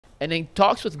And in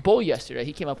talks with Bull yesterday,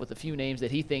 he came up with a few names that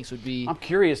he thinks would be I'm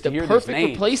curious to hear perfect these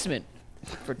names. replacement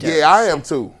for Terry. Yeah, I am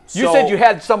too. You said you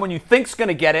had someone you think's going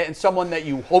to get it and someone that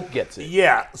you hope gets it.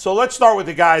 Yeah, so let's start with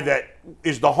the guy that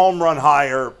is the home run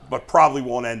hire, but probably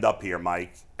won't end up here,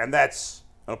 Mike. And that's,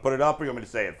 I'll put it up, or you want me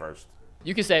to say it first?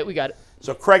 You can say it. We got it.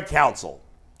 So Craig Counsell.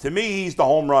 To me, he's the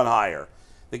home run hire.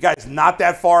 The guy's not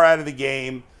that far out of the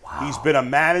game. Wow. He's been a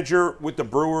manager with the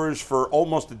Brewers for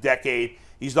almost a decade.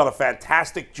 He's done a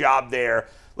fantastic job there.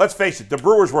 Let's face it, the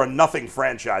Brewers were a nothing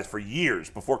franchise for years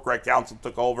before Craig Counsell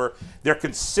took over. They're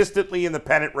consistently in the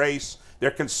pennant race. They're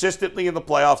consistently in the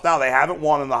playoffs. Now, they haven't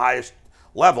won on the highest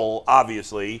level,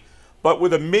 obviously, but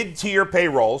with a mid-tier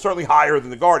payroll, certainly higher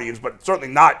than the Guardians, but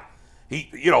certainly not.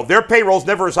 Their payroll's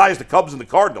never as high as the Cubs and the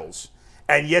Cardinals,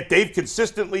 and yet they've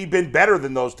consistently been better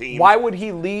than those teams. Why would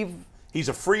he leave? He's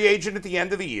a free agent at the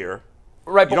end of the year.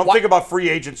 Right, you don't think about free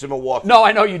agents in Milwaukee. No,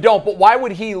 I know you don't, but why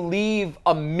would he leave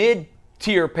a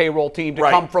mid-tier payroll team to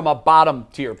come from a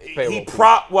bottom-tier payroll team?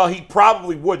 Well, he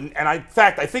probably wouldn't, and in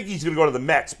fact, I think he's going to go to the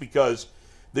Mets because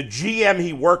the GM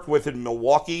he worked with in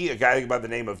Milwaukee, a guy by the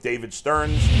name of David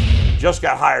Stearns, just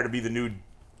got hired to be the new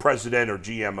president or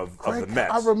GM of the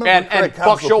Mets. I remember and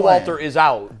Buck Showalter is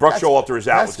out. Buck Showalter is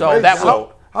out.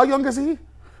 How young is he?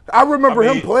 I remember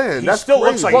him playing. He still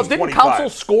looks like he's 25. Didn't Counsell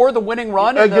score the winning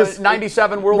run in the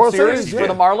 '97 World Series for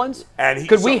the Marlins? And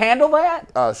could we handle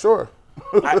that? Sure.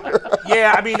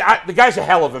 The guy's a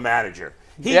hell of a manager.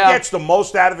 He gets the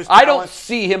most out of his talent. I don't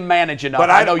see him manage enough.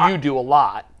 But I know you do a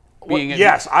lot.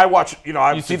 Yes, I watch.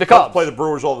 I see the Cubs play the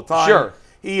Brewers all the time. Sure,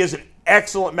 he is an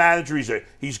excellent manager.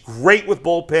 He's great with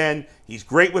bullpen. He's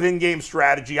great with in-game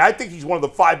strategy. I think he's one of the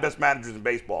 5 best managers in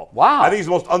baseball. Wow. I think he's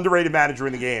the most underrated manager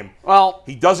in the game. Well,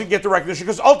 he doesn't get the recognition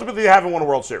because ultimately they haven't won a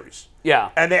World Series. Yeah.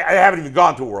 And they haven't even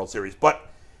gone to a World Series. But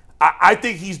I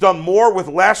think he's done more with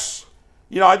less.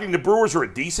 I think the Brewers are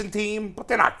a decent team, but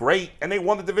they're not great. And they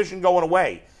won the division going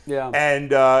away. Yeah.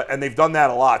 And they've done that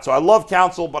a lot. So I love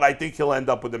Counsell, but I think he'll end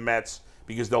up with the Mets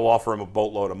because they'll offer him a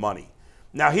boatload of money.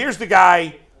 Now, here's the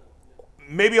guy.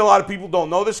 Maybe a lot of people don't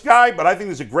know this guy, but I think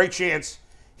there's a great chance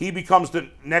he becomes the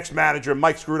next manager.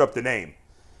 Mike screwed up the name.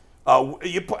 Don't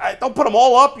put them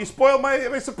all up. You spoiled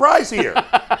my surprise here.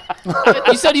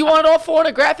 You said you wanted all 4 in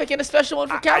a graphic and a special one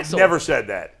for Counsell. I never said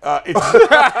that.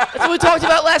 That's what we talked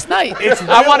about last night.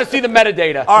 I want to see the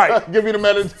metadata. All right. Give me the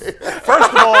metadata. First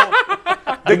of all,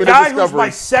 the guy who's my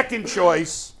second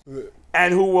choice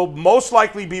and who will most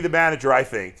likely be the manager, I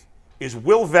think, is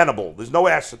Will Venable. There's no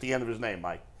S at the end of his name,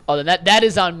 Mike. Oh, then that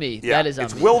is on me. Yeah, that is on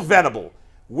me. It's Will Venable.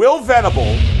 Will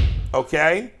Venable,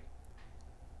 okay?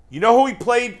 You know who he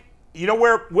played? You know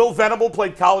where Will Venable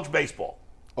played college baseball?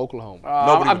 Oklahoma.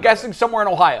 I'm guessing somewhere in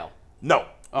Ohio. No.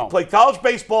 He played college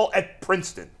baseball at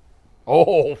Princeton.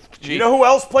 Oh, gee. You know who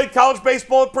else played college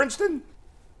baseball at Princeton?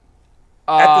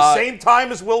 At the same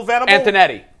time as Will Venable?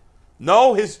 Antonetti.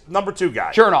 No, his number 2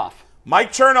 guy. Chernoff.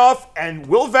 Mike Chernoff and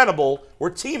Will Venable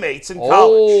were teammates in college.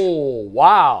 Oh,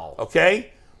 wow.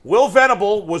 Okay? Will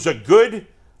Venable was a good,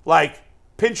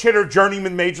 pinch hitter,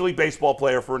 journeyman Major League Baseball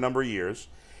player for a number of years.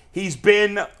 He's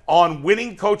been on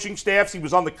winning coaching staffs. He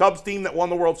was on the Cubs team that won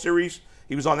the World Series.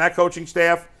 He was on that coaching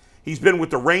staff. He's been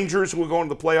with the Rangers, who are going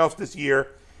to the playoffs this year.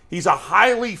 He's a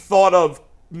highly thought of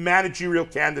managerial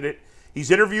candidate.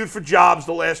 He's interviewed for jobs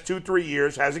the last 2-3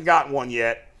 years, hasn't gotten one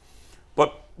yet.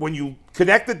 But when you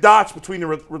connect the dots between the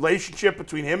relationship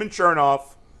between him and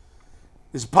Chernoff,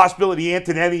 there's a possibility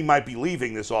Antonetti might be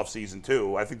leaving this offseason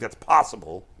too. I think that's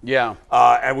possible. Yeah.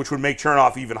 And which would make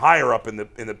Chernoff even higher up in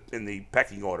the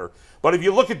pecking order. But if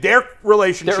you look at their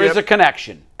relationship, there is a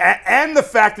connection, and the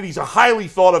fact that he's a highly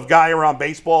thought of guy around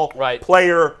baseball,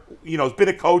 player, has been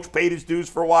a coach, paid his dues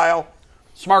for a while.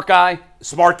 Smart guy.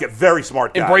 Very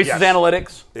smart guy. Embraces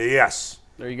analytics. Yes.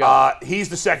 There you go. He's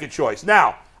the second choice.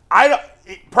 Now,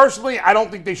 personally, I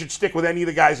don't think they should stick with any of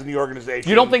the guys in the organization.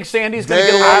 You don't think Sandy's going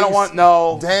to get away? I don't want,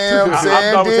 no. Damn,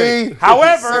 Sandy.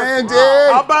 However, Sandy.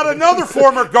 How about another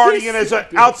former Guardian as an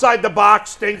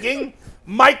outside-the-box thinking?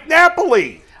 Mike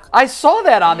Napoli. I saw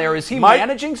that on there. Is he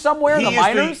managing somewhere in the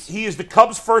minors? He is the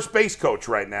Cubs' first base coach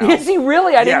right now. Is he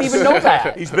really? I didn't even know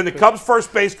that. He's been the Cubs'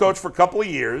 first base coach for a couple of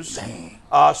years.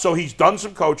 So he's done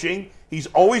some coaching. He's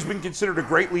always been considered a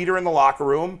great leader in the locker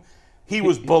room. He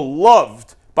was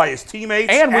beloved by his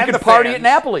teammates and we could party at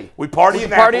Napoli. We party at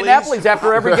Napoli's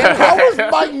after every game. How was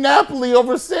Mike Napoli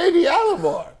over Sandy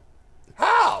Alomar?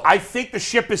 How? I think the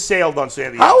ship has sailed on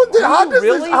Sandy. How does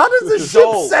the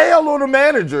ship sail on a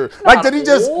manager?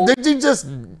 Did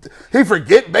he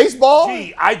forget baseball?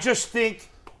 I just think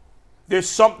there's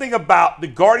something about the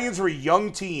Guardians are a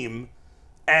young team,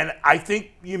 And I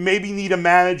think you maybe need a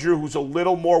manager who's a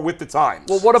little more with the times.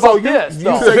 Well, what about this?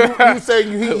 You say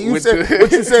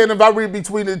what you saying if I read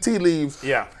between the tea leaves?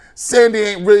 Yeah. Sandy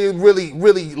ain't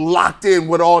really locked in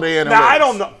with all the analytics. Now, I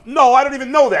don't know. No, I don't even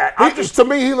know that. To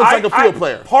me, he looks like a field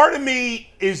player. Part of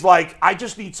me is like, I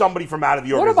just need somebody from out of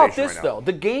the organization. What about this, though?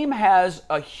 The game has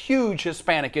a huge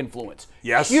Hispanic influence.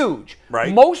 Yes. Huge.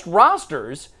 Right. Most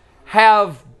rosters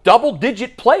have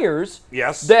double-digit players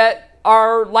that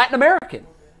are Latin American.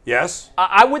 Yes.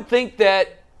 I would think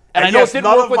that, and I know it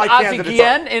didn't work with Ozzie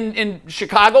Guillen in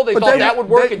Chicago. They thought that would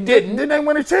work. It didn't. Didn't they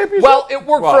win a championship? Well, it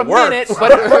worked for a minute,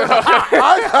 but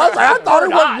I thought it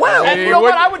went well. And you know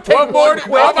what? I would take one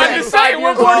quick. I'm about to say,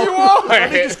 what more do you want?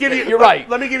 Let me just give you. You're right.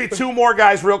 Let me give you two more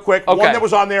guys real quick. Okay. One that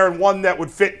was on there and one that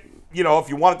would fit. You know, if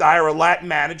you wanted to hire a Latin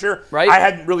manager, right? I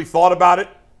hadn't really thought about it.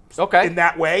 In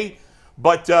that way,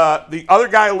 but the other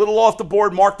guy a little off the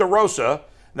board, Mark DeRosa.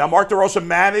 Now, Mark DeRosa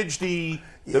managed the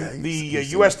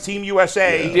U.S. Team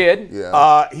USA. He did.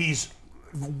 Yeah. He's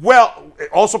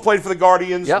also played for the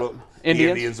Guardians. Yep. Well, Indians.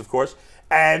 Indians, of course.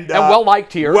 And well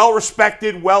liked here. Well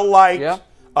respected, well liked. Yeah.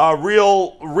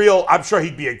 Real. I'm sure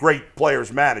he'd be a great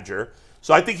players manager.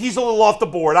 So I think he's a little off the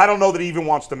board. I don't know that he even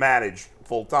wants to manage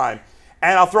full time.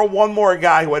 And I'll throw one more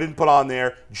guy who I didn't put on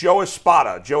there, Joe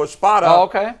Espada. Joe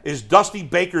Espada is Dusty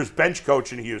Baker's bench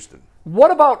coach in Houston.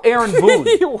 What about Aaron Boone?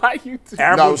 Why you?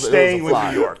 Aaron Boone's staying with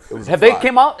New York. Have they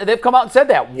come out? They've come out and said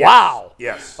that. Yes. Wow.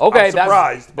 Yes. Okay, I'm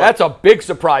surprised. That's a big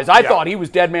surprise. I thought he was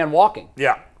dead man walking.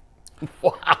 Yeah.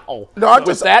 Wow. No,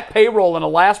 with that payroll and a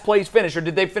last place finish, or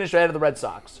did they finish ahead of the Red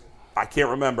Sox? I can't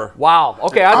remember. Wow.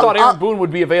 Okay, I thought Aaron Boone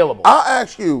would be available. I'll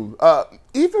ask you.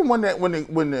 Even when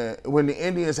the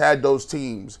Indians had those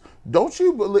teams, don't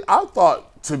you believe? I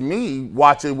thought, to me,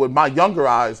 watching with my younger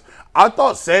eyes, I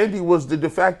thought Sandy was the de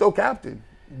facto captain.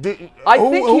 I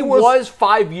think he was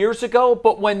 5 years ago,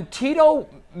 but when Tito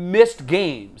missed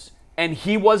games and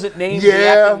he wasn't named the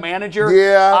acting manager,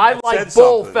 I like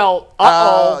Bull felt,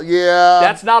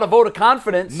 that's not a vote of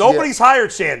confidence. Nobody's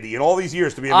hired Sandy in all these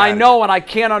years to be a manager. I know, and I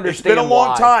can't understand why. It's been a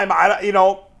long time.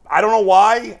 I don't know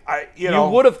why. You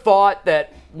would have thought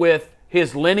that with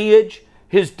his lineage,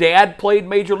 his dad played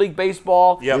Major League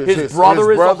Baseball. Yep. His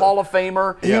brother is a Hall of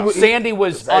Famer. Sandy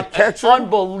was an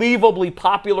unbelievably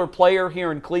popular player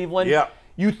here in Cleveland. Yeah.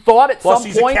 You thought at some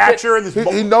he's point a catcher and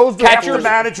he knows the catchers,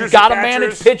 managers. got to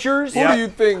manage pitchers. Who do you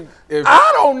think?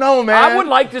 I don't know, man. I would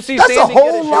like to see That's Sandy a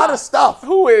whole get a lot shot. of stuff.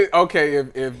 Who is okay?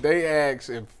 If they ask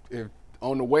if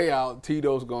on the way out,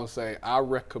 Tito's gonna say, "I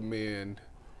recommend."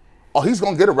 Oh, he's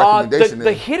gonna get a recommendation.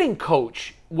 The hitting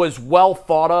coach was well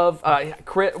thought of.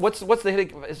 What's the hitting?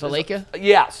 Saleka?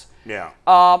 Yes. Yeah.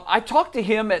 I talked to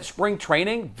him at spring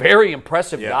training. Very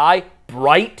impressive guy.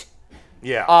 Bright.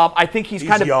 Yeah. I think he's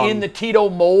kind of young. in the Tito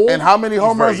mold. And how many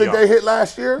home runs did they hit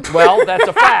last year? Well, that's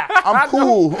a fact. I'm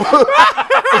cool.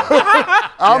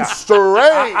 I'm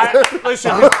straight.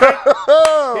 Listen,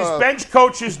 his bench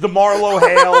coach is DeMarlo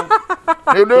Hale.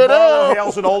 DeMarlo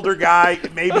Hale's an older guy.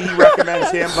 Maybe he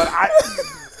recommends him, but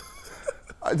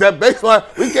that baseline,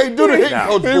 we can't do the hitting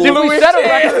coach. Did we set a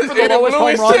record for the lowest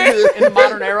home run in the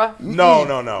modern era?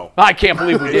 No. I can't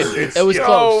believe we did. It was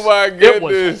close. Oh my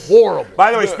goodness! It was horrible.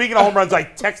 By the way, speaking of home runs, I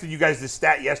texted you guys this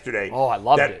stat yesterday. Oh, I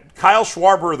loved it. Kyle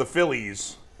Schwarber of the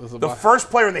Phillies, the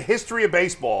first player in the history of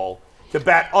baseball to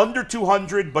bat under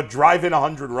 200 but drive in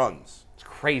 100 runs. It's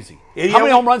crazy. How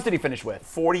many home runs did he finish with?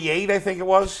 48, I think it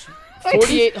was.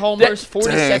 48 homers,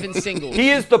 47 singles.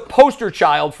 He is the poster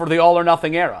child for the all or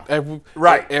nothing era.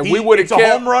 Right. And we would have kept a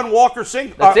home run Walker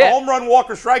home run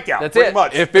Walker strikeout. That's pretty it.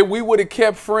 much. If we would have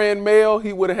kept Fran Mail,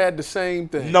 he would have had the same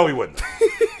thing. No, he wouldn't.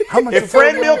 If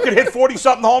Fran Mill could hit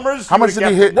 40-something homers, how much did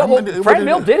he hit? Fran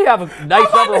Mill did have a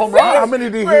nice number of home runs. How many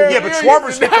did he hit? Yeah, but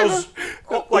Schwarber's hit those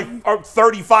like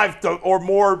 35 or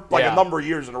more, like a number of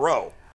years in a row.